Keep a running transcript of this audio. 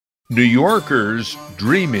New Yorkers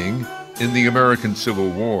Dreaming in the American Civil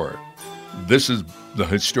War. This is the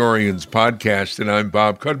Historians Podcast, and I'm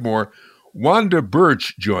Bob Cudmore. Wanda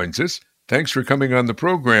Burch joins us. Thanks for coming on the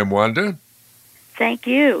program, Wanda. Thank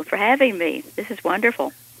you for having me. This is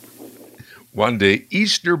wonderful. Wanda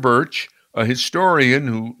Easter Burch, a historian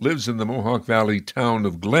who lives in the Mohawk Valley town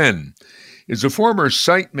of Glen, is a former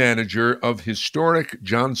site manager of historic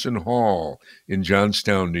Johnson Hall in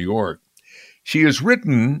Johnstown, New York. She has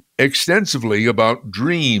written extensively about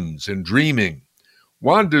dreams and dreaming.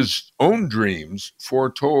 Wanda's own dreams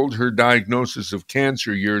foretold her diagnosis of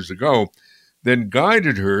cancer years ago, then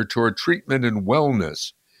guided her toward treatment and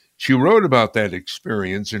wellness. She wrote about that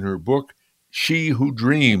experience in her book, She Who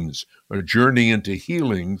Dreams, A Journey into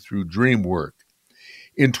Healing Through Dream Work.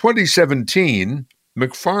 In 2017,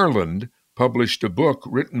 McFarland published a book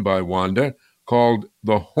written by Wanda called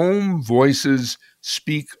The Home Voices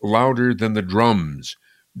Speak Louder Than the Drums,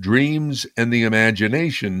 Dreams and the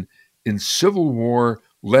Imagination in Civil War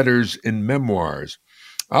Letters and Memoirs.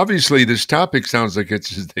 Obviously, this topic sounds like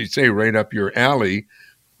it's, as they say, right up your alley.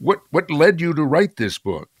 What led you to write this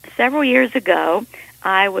book? Several years ago,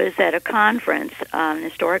 I was at a conference, an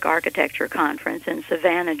historic architecture conference in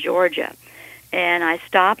Savannah, Georgia, and I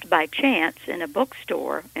stopped by chance in a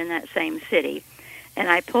bookstore in that same city, and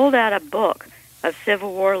I pulled out a book of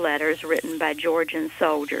Civil War letters written by Georgian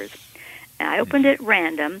soldiers. And I opened it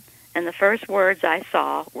random, and the first words I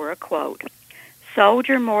saw were a quote.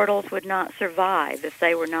 Soldier mortals would not survive if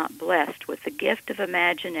they were not blessed with the gift of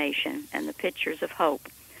imagination and the pictures of hope.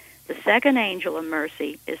 The second angel of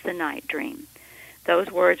mercy is the night dream. Those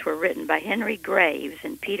words were written by Henry Graves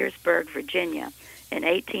in Petersburg, Virginia, in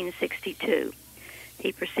 1862.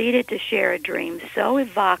 He proceeded to share a dream so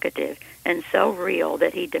evocative and so real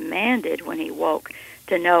that he demanded when he woke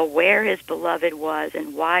to know where his beloved was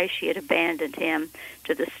and why she had abandoned him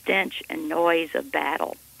to the stench and noise of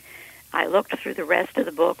battle. I looked through the rest of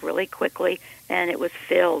the book really quickly, and it was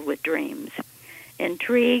filled with dreams.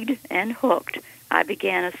 Intrigued and hooked, I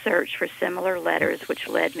began a search for similar letters, which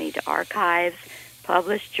led me to archives,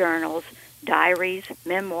 published journals, diaries,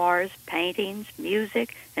 memoirs, paintings,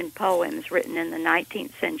 music, and poems written in the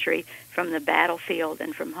 19th century from the battlefield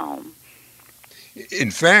and from home.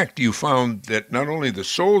 In fact, you found that not only the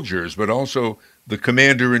soldiers, but also the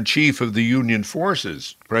commander-in-chief of the Union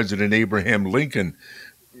forces, President Abraham Lincoln,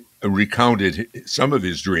 recounted some of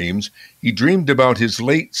his dreams. He dreamed about his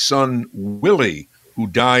late son, Willie, who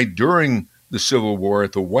died during the Civil War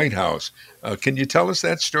at the White House. Can you tell us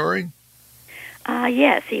that story?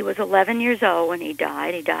 Yes, he was 11 years old when he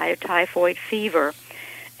died. He died of typhoid fever.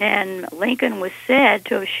 And Lincoln was said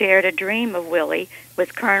to have shared a dream of Willie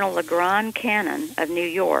with Colonel LeGrand Cannon of New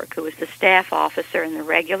York, who was the staff officer in the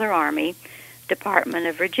regular Army Department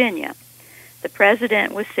of Virginia. The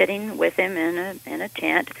president was sitting with him in a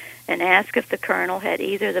tent and asked if the colonel had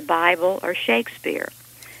either the Bible or Shakespeare.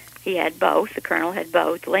 He had both. The colonel had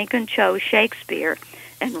both. Lincoln chose Shakespeare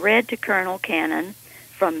and read to Colonel Cannon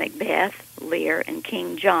from Macbeth, Lear, and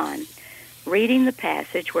King John, reading the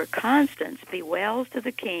passage where Constance bewails to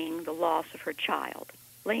the king the loss of her child.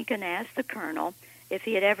 Lincoln asked the colonel if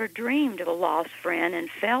he had ever dreamed of a lost friend and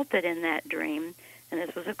felt that in that dream, and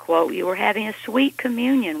this was a quote, you were having a sweet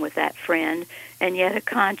communion with that friend and yet a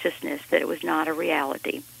consciousness that it was not a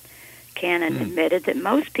reality. Cannon admitted that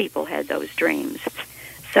most people had those dreams.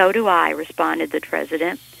 So do I, responded the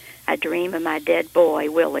president. I dream of my dead boy,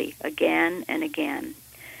 Willie, again and again.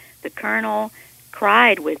 The colonel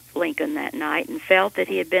cried with Lincoln that night and felt that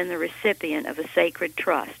he had been the recipient of a sacred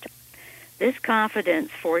trust. This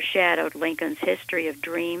confidence foreshadowed Lincoln's history of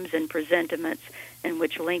dreams and presentiments, in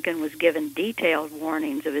which Lincoln was given detailed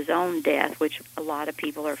warnings of his own death, which a lot of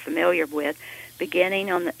people are familiar with,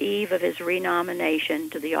 beginning on the eve of his renomination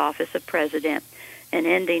to the office of president and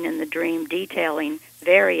ending in the dream detailing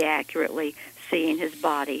very accurately seeing his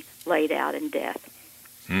body laid out in death.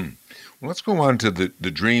 Well, let's go on to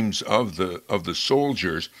the dreams of the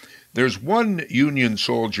soldiers. There's one Union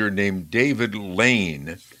soldier named David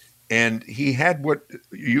Lane, and he had what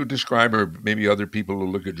you describe, or maybe other people who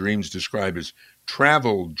look at dreams describe as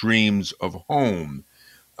travel dreams of home.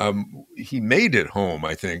 He made it home,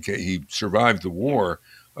 I think. He survived the war.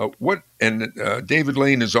 David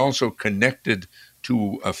Lane is also connected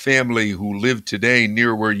to a family who live today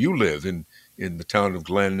near where you live in the town of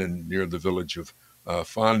Glen and near the village of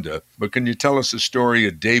Fonda. But can you tell us the story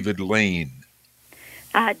of David Lane?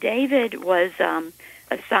 David was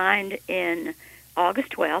assigned in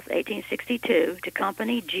August 12, 1862, to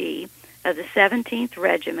Company G of the 17th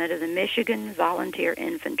Regiment of the Michigan Volunteer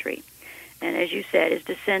Infantry. And as you said, his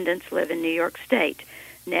descendants live in New York State.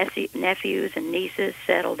 Nephews and nieces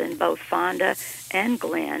settled in both Fonda and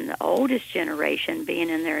Glen, the oldest generation being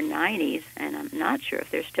in their 90s, and I'm not sure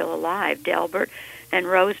if they're still alive, Delbert and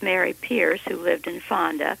Rosemary Pierce, who lived in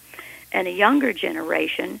Fonda, and a younger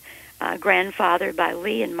generation, grandfathered by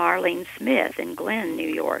Lee and Marlene Smith in Glen, New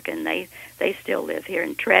York, and they still live here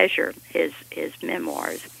and treasure his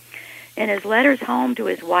memoirs. In his letters home to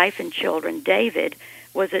his wife and children, David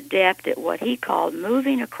was adept at what he called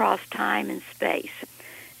moving across time and space,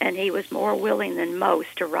 and he was more willing than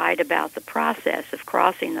most to write about the process of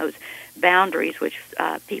crossing those boundaries, which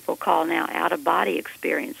people call now out-of-body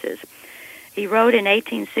experiences. He wrote in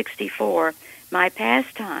 1864, "My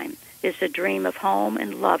pastime is to dream of home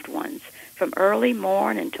and loved ones. From early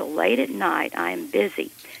morn until late at night I am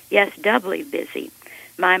busy, yes, doubly busy.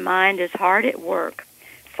 My mind is hard at work,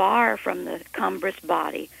 far from the cumbrous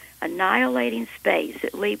body, annihilating space.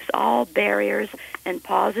 It leaps all barriers and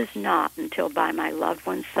pauses not until by my loved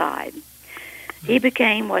one's side." He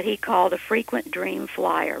became what he called a frequent dream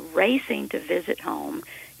flyer, racing to visit home,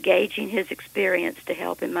 gauging his experience to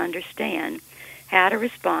help him understand how to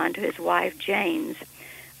respond to his wife Jane's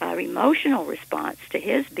emotional response to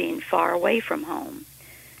his being far away from home.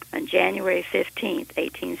 On January 15th,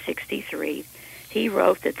 1863, he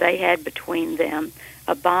wrote that they had between them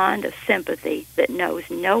a bond of sympathy that knows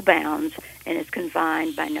no bounds and is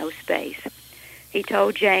confined by no space. He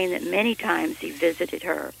told Jane that many times he visited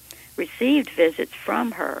her, received visits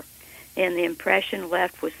from her, and the impression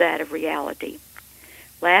left was that of reality.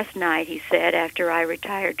 "Last night," he said, "after I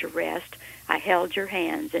retired to rest, I held your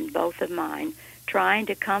hands in both of mine, trying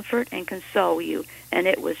to comfort and console you, and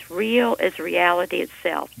it was real as reality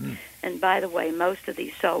itself." And by the way, most of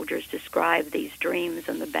these soldiers describe these dreams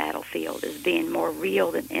on the battlefield as being more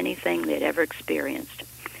real than anything they'd ever experienced.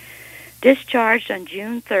 Discharged on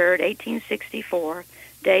June 3rd, 1864,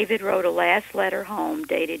 David wrote a last letter home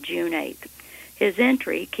dated June 8th. His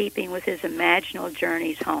entry, keeping with his imaginal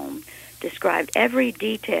journeys home, described every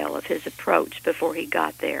detail of his approach before he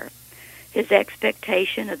got there. His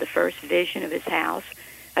expectation of the first vision of his house,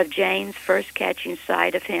 of Jane's first catching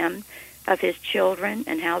sight of him, of his children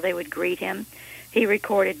and how they would greet him. He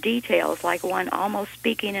recorded details like one almost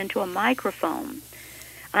speaking into a microphone.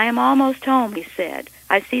 "I am almost home," he said.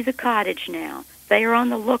 "I see the cottage now. They are on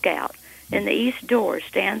the lookout. In the east door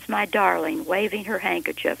stands my darling, waving her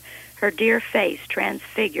handkerchief, her dear face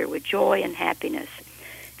transfigured with joy and happiness.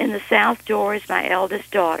 In the south door is my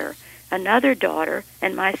eldest daughter. Another daughter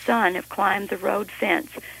and my son have climbed the road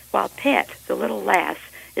fence, while Pet, the little lass,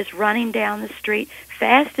 is running down the street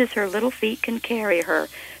fast as her little feet can carry her,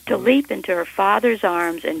 to leap into her father's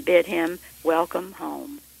arms and bid him welcome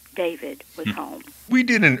home." David was home. We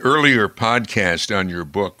did an earlier podcast on your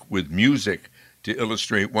book with music to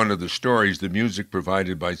illustrate one of the stories, the music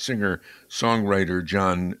provided by singer-songwriter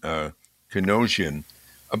John Kanosian.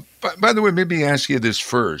 By the way, maybe ask you this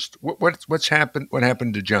first. What's happened? What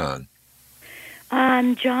happened to John?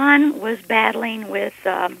 John was battling with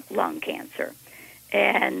lung cancer,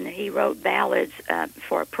 and he wrote ballads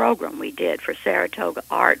for a program we did for Saratoga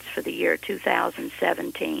Arts for the year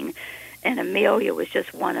 2017, and Amelia was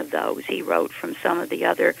just one of those. He wrote from some of the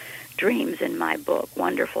other dreams in my book,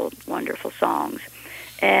 wonderful, wonderful songs.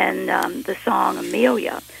 And the song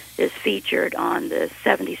Amelia is featured on the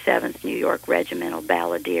 77th New York Regimental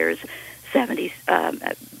Balladeers 70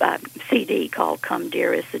 CD called Come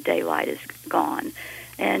Dearest, the Daylight Is Gone.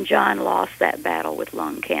 And John lost that battle with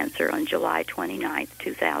lung cancer on July 29th,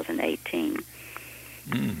 2018.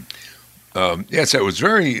 Yes, it was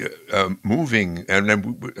very moving. And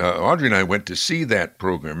then Audrey and I went to see that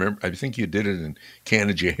program. Remember, I think you did it in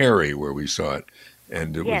Canajoharie where we saw it.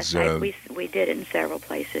 And it yes, was... we did it in several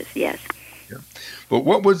places, yes. Yeah. But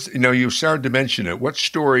what was, you started to mention it. What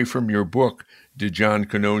story from your book did John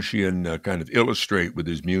Kanosian kind of illustrate with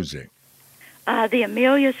his music? The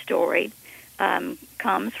Amelia story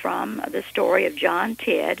comes from the story of John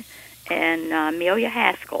Tidd and Amelia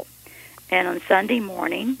Haskell. And on Sunday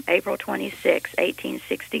morning, April 26,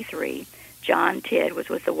 1863, John Tidd was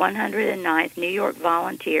with the 109th New York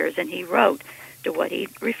Volunteers, and he wrote to what he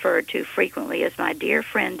referred to frequently as my dear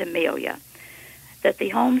friend Amelia, that the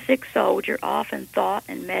homesick soldier often thought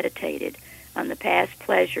and meditated on the past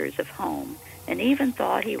pleasures of home, and even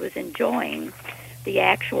thought he was enjoying the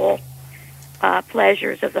actual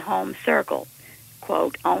pleasures of the home circle,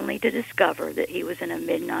 quote, only to discover that he was in a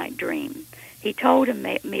midnight dream. He told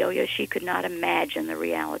Amelia she could not imagine the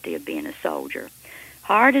reality of being a soldier.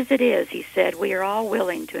 Hard as it is, he said, we are all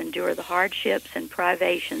willing to endure the hardships and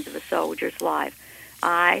privations of a soldier's life.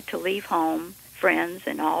 I, to leave home, friends,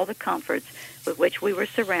 and all the comforts with which we were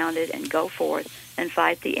surrounded, and go forth and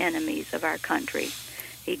fight the enemies of our country.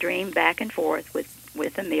 He dreamed back and forth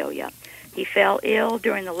with Amelia. He fell ill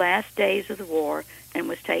during the last days of the war and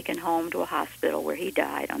was taken home to a hospital where he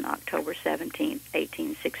died on October 17,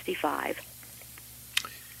 1865.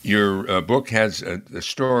 Your book has the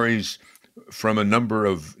stories from a number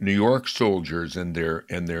of New York soldiers and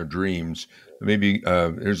their dreams. Maybe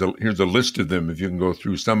here's a list of them. If you can go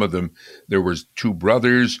through some of them, there was two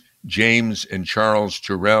brothers, James and Charles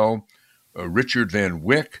Terrell, Richard Van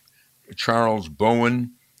Wyck, Charles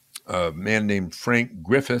Bowen, a man named Frank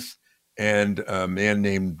Griffith, and a man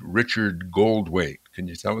named Richard Goldthwait. Can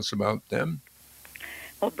you tell us about them?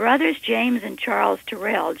 Well, brothers James and Charles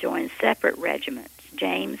Terrell joined separate regiments.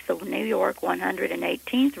 James, the New York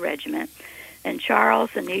 118th Regiment, and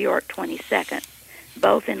Charles, the New York 22nd,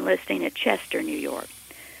 both enlisting at Chester, New York.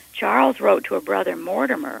 Charles wrote to a brother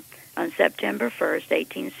Mortimer on September 1st,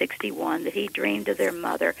 1861, that he dreamed of their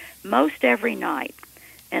mother most every night,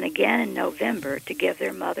 and again in November to give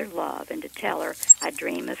their mother love and to tell her, I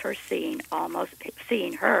dream of her seeing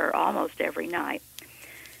her almost every night.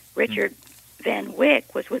 Richard Van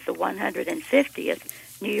Wyck was with the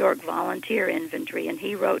 150th New York Volunteer Infantry, and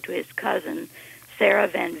he wrote to his cousin, Sarah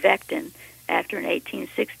Van Vechten, after an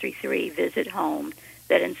 1863 visit home,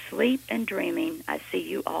 that in sleep and dreaming I see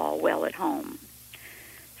you all well at home.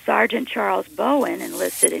 Sergeant Charles Bowen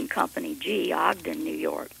enlisted in Company G, Ogden, New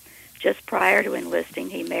York. Just prior to enlisting,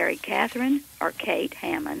 he married Catherine, or Kate,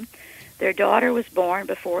 Hammond. Their daughter was born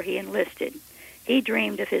before he enlisted. He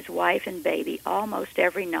dreamed of his wife and baby almost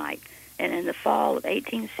every night, and in the fall of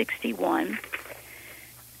 1861,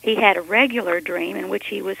 he had a regular dream in which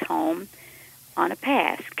he was home on a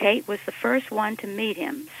pass. Kate was the first one to meet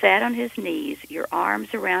him, sat on his knees, your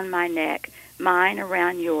arms around my neck, mine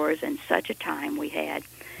around yours, and such a time we had.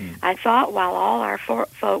 I thought while all our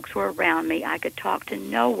folks were around me, I could talk to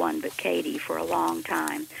no one but Katie for a long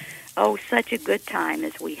time. Oh, such a good time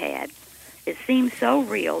as we had. It seems so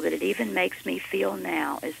real that it even makes me feel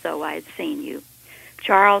now as though I had seen you.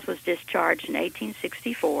 Charles was discharged in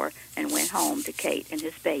 1864 and went home to Kate and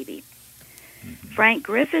his baby. Frank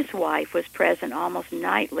Griffith's wife was present almost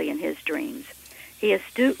nightly in his dreams. He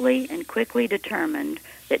astutely and quickly determined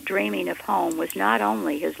that dreaming of home was not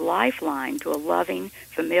only his lifeline to a loving,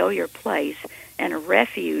 familiar place and a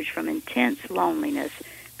refuge from intense loneliness,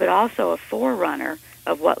 but also a forerunner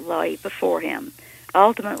of what lay before him,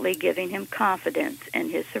 ultimately giving him confidence in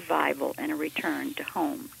his survival and a return to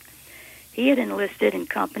home. He had enlisted in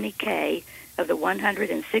Company K of the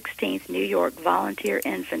 116th New York Volunteer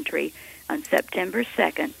Infantry on September 2,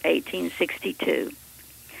 1862.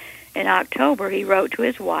 In October, he wrote to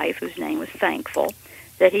his wife, whose name was Thankful,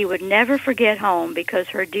 that he would never forget home because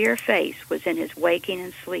her dear face was in his waking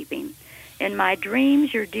and sleeping. In my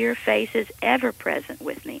dreams, your dear face is ever present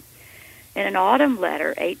with me. In an autumn letter,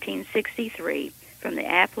 1863, from the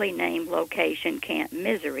aptly named location Camp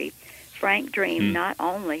Misery, Frank dreamed not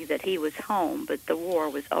only that he was home, but the war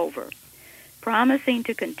was over. Promising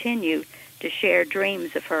to continue to share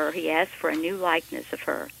dreams of her, he asked for a new likeness of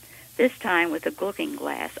her, this time with a looking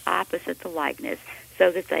glass opposite the likeness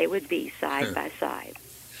so that they would be side by side.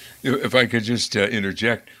 If I could just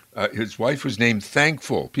interject, his wife was named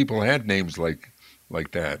Thankful. People had names like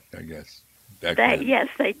that, I guess. Yes,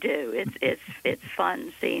 they do. It's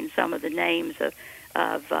fun seeing some of the names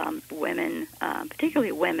of women,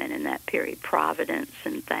 particularly women in that period. Providence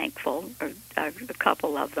and Thankful are a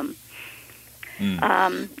couple of them.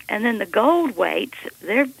 And then the Goldthwaits,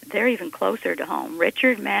 they're even closer to home.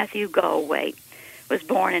 Richard Matthew Goldthwait was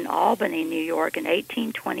born in Albany, New York in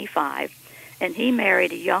 1825, and he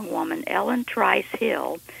married a young woman, Ellen Trice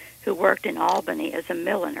Hill, who worked in Albany as a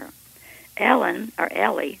milliner. Ellen, or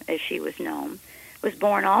Ellie as she was known, was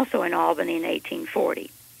born also in Albany in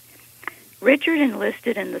 1840. Richard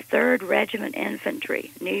enlisted in the 3rd Regiment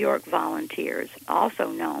Infantry, New York Volunteers,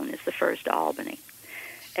 also known as the 1st Albany.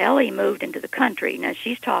 Ellie moved into the country. Now,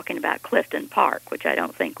 she's talking about Clifton Park, which I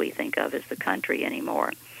don't think we think of as the country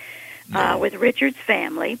anymore. No. With Richard's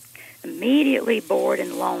family, immediately bored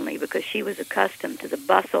and lonely because she was accustomed to the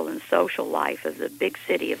bustle and social life of the big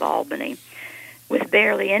city of Albany. With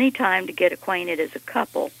barely any time to get acquainted as a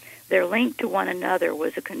couple, their link to one another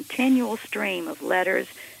was a continual stream of letters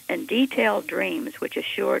and detailed dreams which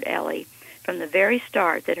assured Ellie from the very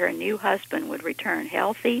start that her new husband would return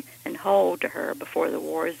healthy and whole to her before the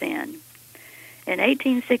war's end. In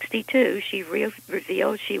 1862, she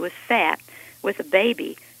revealed she was fat with a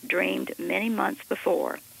baby dreamed many months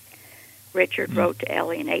before. Richard wrote to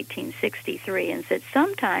Ellie in 1863 and said,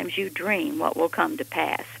 sometimes you dream what will come to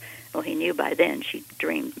pass. Well, he knew by then she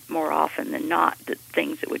dreamed more often than not the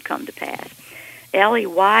things that would come to pass. Ellie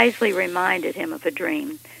wisely reminded him of a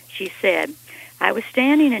dream. She said, I was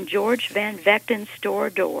standing in George Van Vechten's store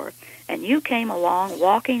door, and you came along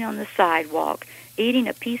walking on the sidewalk, eating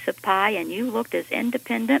a piece of pie, and you looked as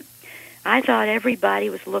independent. I thought everybody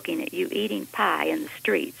was looking at you eating pie in the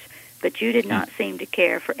streets, but you did not seem to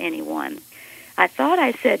care for anyone. I thought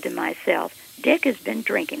I said to myself, Dick has been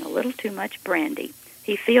drinking a little too much brandy.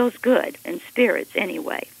 He feels good, in spirits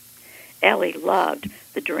anyway. Ellie loved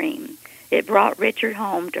the dream. It brought Richard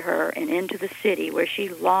home to her and into the city where she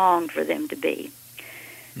longed for them to be.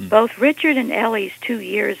 Both Richard and Ellie's 2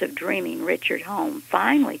 years of dreaming Richard home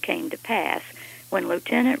finally came to pass when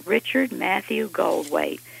Lieutenant Richard Matthew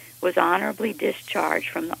Goldthwait was honorably discharged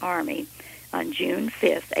from the Army on June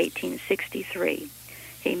 5, 1863.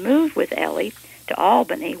 He moved with Ellie to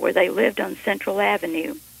Albany, where they lived on Central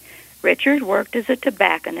Avenue. Richard worked as a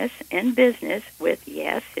tobacconist in business with,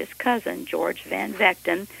 yes, his cousin, George Van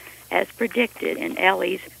Vechten, as predicted in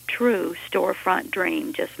Ellie's true storefront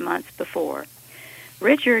dream just months before.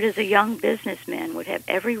 Richard, as a young businessman, would have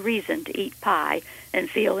every reason to eat pie and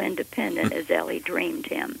feel independent as Ellie dreamed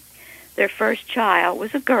him. Their first child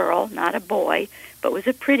was a girl, not a boy, but was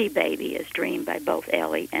a pretty baby as dreamed by both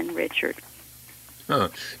Ellie and Richard. Huh.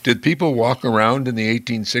 Did people walk around in the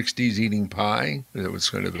 1860s eating pie? That was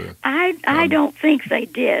kind of a... I don't think they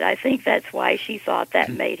did. I think that's why she thought that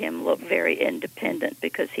made him look very independent,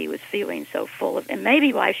 because he was feeling so full of... And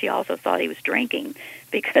maybe why she also thought he was drinking,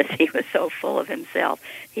 because he was so full of himself.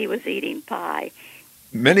 He was eating pie.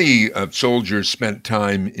 Many soldiers spent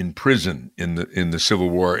time in prison in the Civil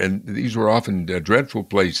War, and these were often dreadful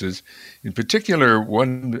places. In particular,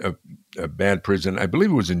 one bad prison, I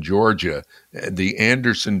believe it was in Georgia, the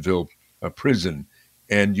Andersonville prison.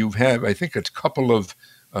 And you have, I think, a couple of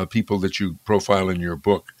people that you profile in your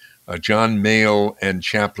book, John Mayall and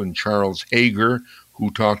Chaplain Charles Hager,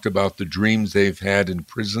 who talked about the dreams they've had in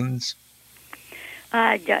prisons.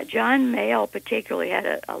 John Mayall particularly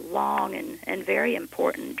had a long and very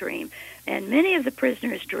important dream. And many of the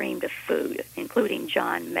prisoners dreamed of food, including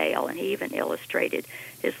John Mayall, and he even illustrated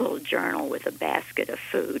his little journal with a basket of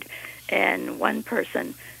food. And one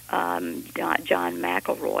person, John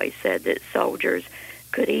McElroy, said that soldiers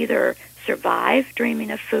could either survive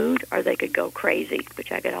dreaming of food or they could go crazy,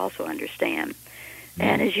 which I could also understand.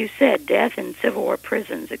 And as you said, death in Civil War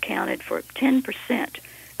prisons accounted for 10%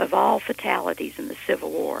 of all fatalities in the Civil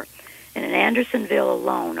War. And in Andersonville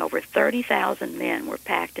alone, over 30,000 men were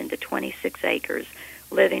packed into 26 acres,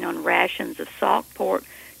 living on rations of salt pork,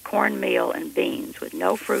 cornmeal, and beans, with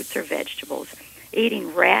no fruits or vegetables,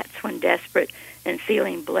 eating rats when desperate, and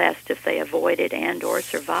feeling blessed if they avoided and or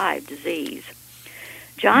survived disease.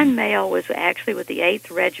 John Mayall was actually with the 8th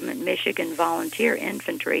Regiment Michigan Volunteer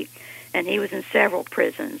Infantry, and he was in several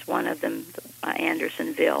prisons, one of them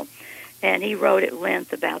Andersonville. And he wrote at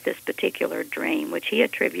length about this particular dream, which he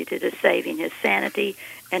attributed to saving his sanity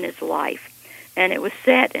and his life. And it was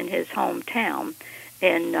set in his hometown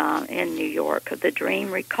in New York. The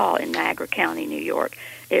dream recalled in Niagara County, New York.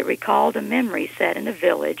 It recalled a memory set in a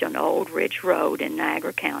village on Old Ridge Road in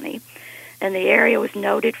Niagara County. And the area was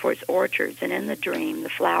noted for its orchards, and in the dream, the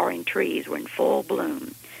flowering trees were in full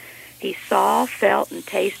bloom. He saw, felt, and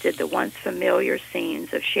tasted the once familiar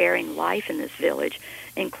scenes of sharing life in this village,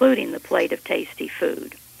 including the plate of tasty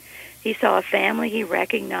food. He saw a family he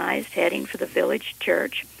recognized heading for the village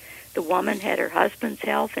church. The woman had her husband's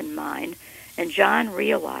health in mind, and John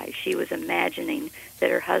realized she was imagining that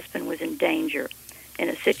her husband was in danger in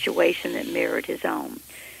a situation that mirrored his own.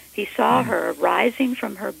 He saw her rising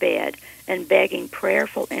from her bed and begging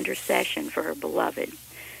prayerful intercession for her beloved.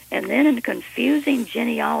 And then in the confusing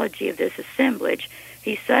genealogy of this assemblage,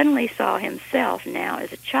 he suddenly saw himself now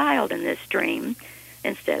as a child in this dream,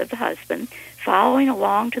 instead of the husband, following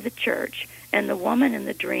along to the church, and the woman in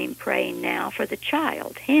the dream praying now for the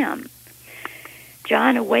child, him.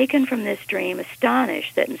 John awakened from this dream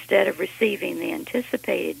astonished that instead of receiving the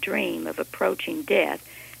anticipated dream of approaching death,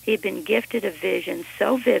 he had been gifted a vision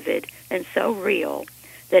so vivid and so real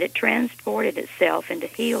that it transported itself into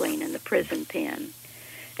healing in the prison pen.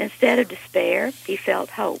 Instead of despair, he felt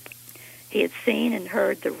hope. He had seen and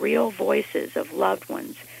heard the real voices of loved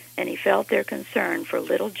ones, and he felt their concern for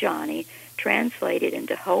little Johnny translated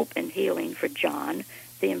into hope and healing for John,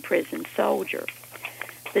 the imprisoned soldier.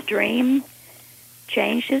 The dream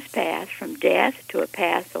changed his path from death to a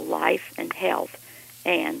path to life and health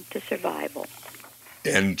and to survival.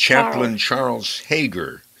 And Chaplain Charles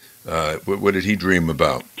Hager, what did he dream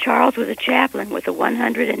about? Charles was a chaplain with the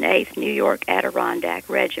 108th New York Adirondack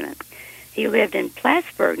Regiment. He lived in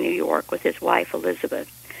Plattsburgh, New York, with his wife Elizabeth.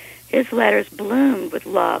 His letters bloomed with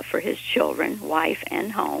love for his children, wife,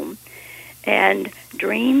 and home. And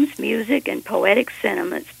dreams, music, and poetic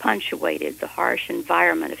sentiments punctuated the harsh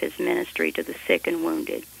environment of his ministry to the sick and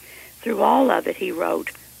wounded. Through all of it, he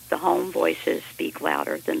wrote, "The home voices speak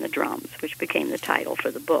louder than the drums," which became the title for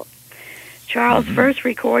the book. Charles' first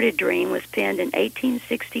recorded dream was penned in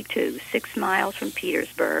 1862, 6 miles from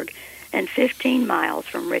Petersburg and 15 miles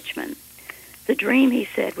from Richmond. The dream, he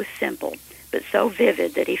said, was simple, but so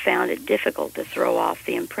vivid that he found it difficult to throw off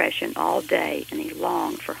the impression all day, and he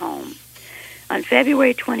longed for home. On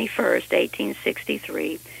February 21st,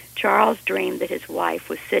 1863, Charles dreamed that his wife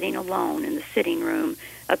was sitting alone in the sitting room,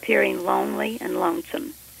 appearing lonely and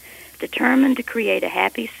lonesome. Determined to create a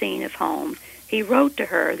happy scene of home, he wrote to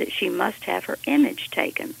her that she must have her image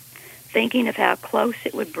taken, thinking of how close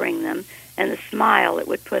it would bring them and the smile it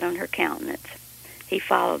would put on her countenance. He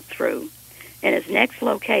followed through. In his next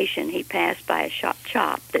location, he passed by a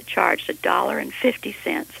shop that charged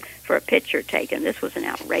 $1.50 for a picture taken. This was an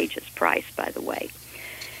outrageous price, by the way.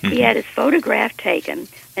 He had his photograph taken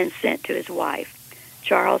and sent to his wife.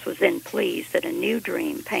 Charles was then pleased that a new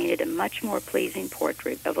dream painted a much more pleasing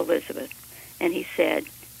portrait of Elizabeth. And he said,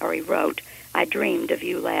 or he wrote, "I dreamed of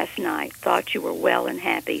you last night, thought you were well and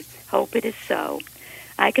happy, hope it is so.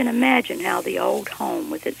 I can imagine how the old home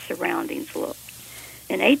with its surroundings looked."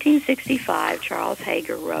 In 1865, Charles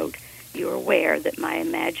Hager wrote, "You are aware that my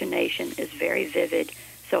imagination is very vivid,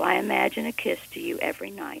 so I imagine a kiss to you every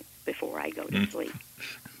night before I go to sleep."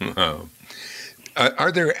 Wow.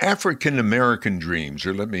 Are there African American dreams?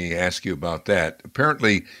 Or let me ask you about that.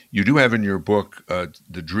 Apparently, you do have in your book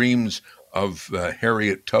the dreams of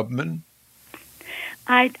Harriet Tubman.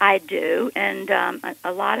 I do, and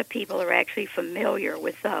a lot of people are actually familiar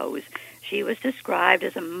with those. She was described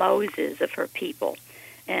as a Moses of her people,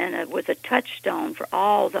 and was a touchstone for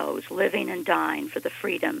all those living and dying for the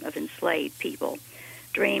freedom of enslaved people.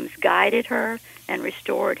 Dreams guided her and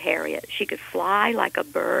restored Harriet. She could fly like a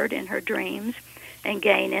bird in her dreams and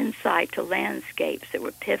gain insight to landscapes that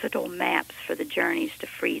were pivotal maps for the journeys to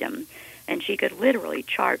freedom, and she could literally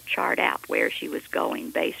chart out where she was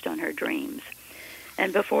going based on her dreams.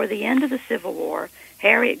 And before the end of the Civil War,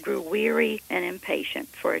 Harriet grew weary and impatient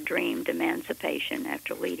for a dreamed emancipation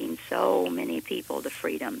after leading so many people to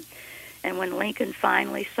freedom. And when Lincoln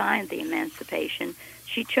finally signed the Emancipation,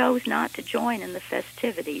 she chose not to join in the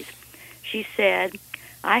festivities. She said,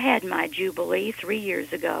 "I had my Jubilee 3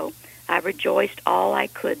 years ago. I rejoiced all I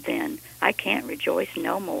could then. I can't rejoice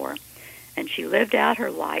no more." And she lived out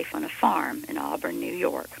her life on a farm in Auburn, New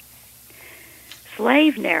York.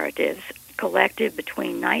 Slave narratives collected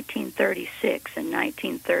between 1936 and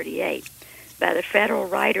 1938 by the Federal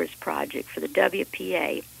Writers Project for the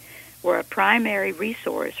WPA were a primary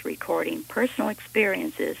resource recording personal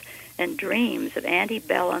experiences and dreams of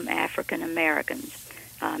antebellum African Americans,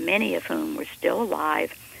 many of whom were still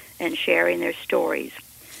alive and sharing their stories.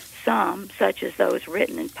 Some, such as those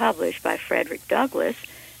written and published by Frederick Douglass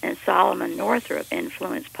and Solomon Northrop,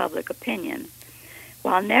 influenced public opinion.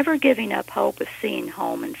 While never giving up hope of seeing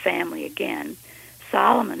home and family again,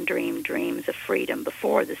 Solomon dreamed dreams of freedom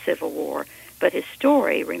before the Civil War, but his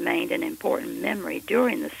story remained an important memory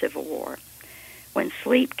during the Civil War. When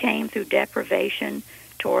sleep came through deprivation,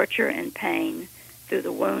 torture, and pain, through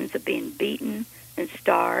the wounds of being beaten and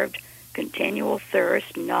starved, continual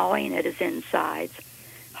thirst gnawing at his insides,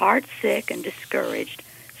 heart sick and discouraged,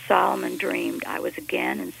 Solomon dreamed I was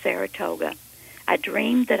again in Saratoga. I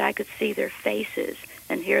dreamed that I could see their faces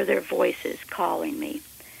and hear their voices calling me.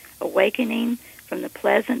 Awakening from the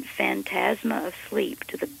pleasant phantasma of sleep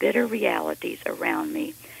to the bitter realities around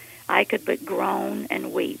me, I could but groan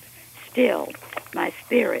and weep. Still, my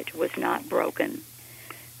spirit was not broken.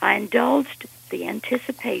 I indulged the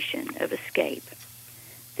anticipation of escape.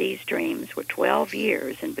 These dreams were 12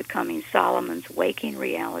 years in becoming Solomon's waking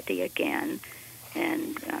reality again,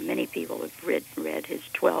 and many people have read his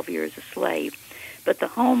 12 Years a Slave. But the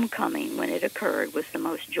homecoming, when it occurred, was the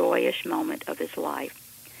most joyous moment of his life.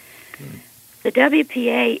 The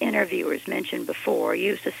WPA interviewers mentioned before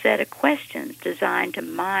used a set of questions designed to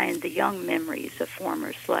mine the young memories of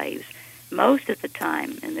former slaves, most of the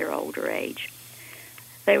time in their older age.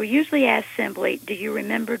 They were usually asked simply, "Do you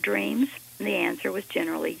remember dreams?" And the answer was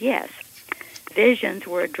generally yes. Visions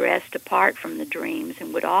were addressed apart from the dreams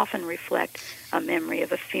and would often reflect a memory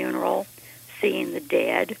of a funeral, seeing the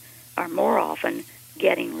dead, or more often,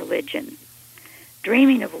 getting religion.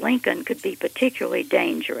 Dreaming of Lincoln could be particularly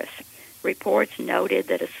dangerous. Reports noted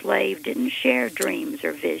that a slave didn't share dreams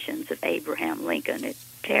or visions of Abraham Lincoln. It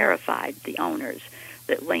terrified the owners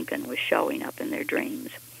that Lincoln was showing up in their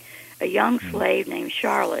dreams. A young slave named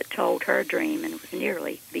Charlotte told her dream and was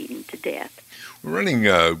nearly beaten to death. We're running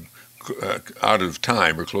out of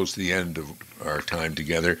time or close to the end of our time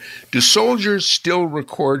together. Do soldiers still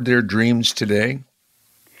record their dreams today?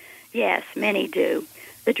 Yes, many do.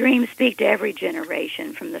 The dreams speak to every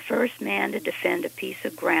generation, from the first man to defend a piece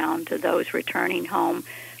of ground to those returning home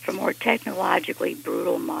from more technologically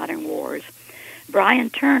brutal modern wars. Brian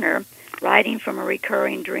Turner, writing from a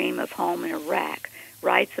recurring dream of home in Iraq,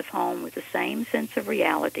 writes of home with the same sense of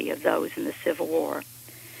reality of those in the Civil War.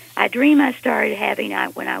 I dream I started having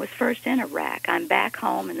when I was first in Iraq. I'm back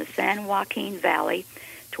home in the San Joaquin Valley,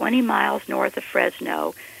 20 miles north of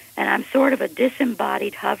Fresno, and I'm sort of a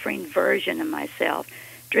disembodied, hovering version of myself,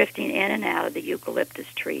 drifting in and out of the eucalyptus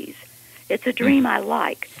trees. It's a dream I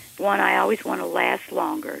like, one I always want to last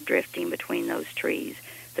longer, drifting between those trees.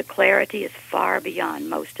 The clarity is far beyond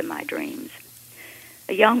most of my dreams.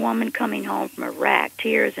 A young woman coming home from Iraq,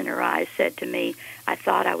 tears in her eyes, said to me, I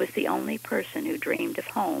thought I was the only person who dreamed of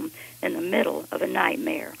home in the middle of a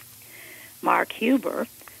nightmare. Mark Huber,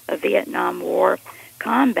 a Vietnam War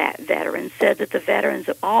combat veteran, said that the veterans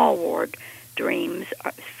of all war dreams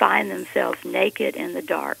find themselves naked in the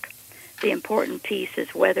dark. The important piece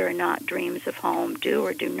is whether or not dreams of home do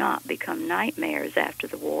or do not become nightmares after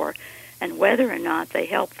the war, and whether or not they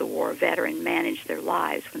help the war veteran manage their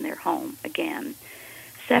lives when they're home again.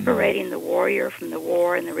 Separating the warrior from the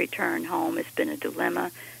war and the return home has been a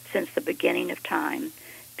dilemma since the beginning of time.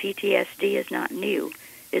 PTSD is not new.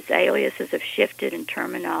 Its aliases have shifted in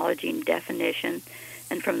terminology and definition,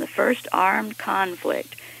 and from the first armed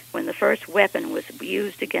conflict, when the first weapon was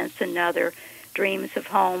used against another, dreams of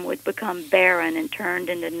home would become barren and turned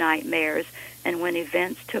into nightmares, and when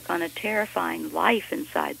events took on a terrifying life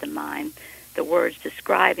inside the mind, the words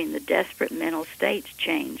describing the desperate mental states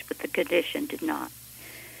changed, but the condition did not.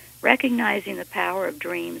 Recognizing the power of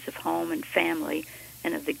dreams of home and family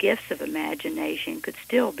and of the gifts of imagination could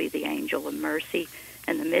still be the angel of mercy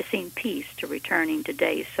and the missing piece to returning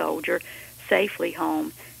today's soldier safely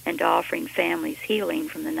home and offering families healing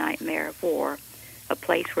from the nightmare of war, a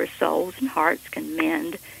place where souls and hearts can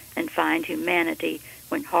mend and find humanity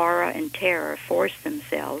when horror and terror force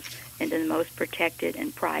themselves into the most protected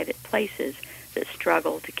and private places that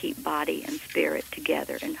struggle to keep body and spirit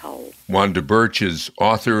together and whole. Wanda Burch is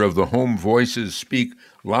author of The Home Voices Speak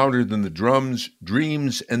Louder Than the Drums,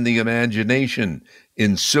 Dreams, and the Imagination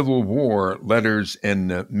in Civil War Letters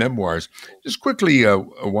and Memoirs. Just quickly,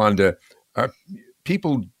 Wanda, are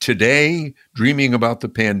people today dreaming about the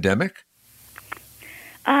pandemic?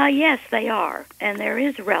 Yes, they are. And there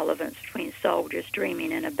is relevance between soldiers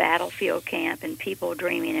dreaming in a battlefield camp and people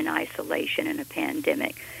dreaming in isolation in a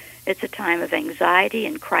pandemic. It's a time of anxiety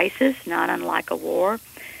and crisis, not unlike a war.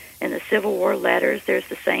 In the Civil War letters, there's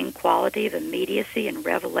the same quality of immediacy and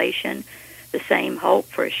revelation, the same hope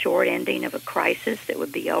for a short ending of a crisis that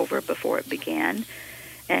would be over before it began,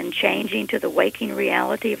 and changing to the waking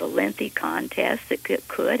reality of a lengthy contest that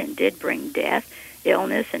could and did bring death,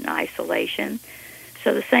 illness, and isolation.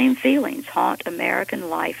 So the same feelings haunt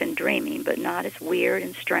American life and dreaming, but not as weird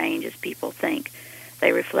and strange as people think.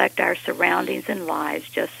 They reflect our surroundings and lives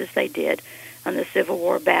just as they did on the Civil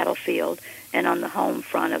War battlefield and on the home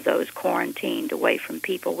front of those quarantined away from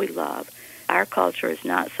people we love. Our culture is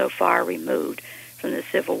not so far removed from the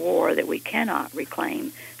Civil War that we cannot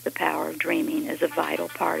reclaim the power of dreaming as a vital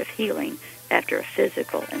part of healing after a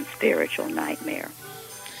physical and spiritual nightmare.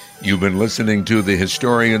 You've been listening to the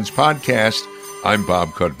Historians Podcast. I'm Bob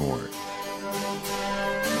Cudmore.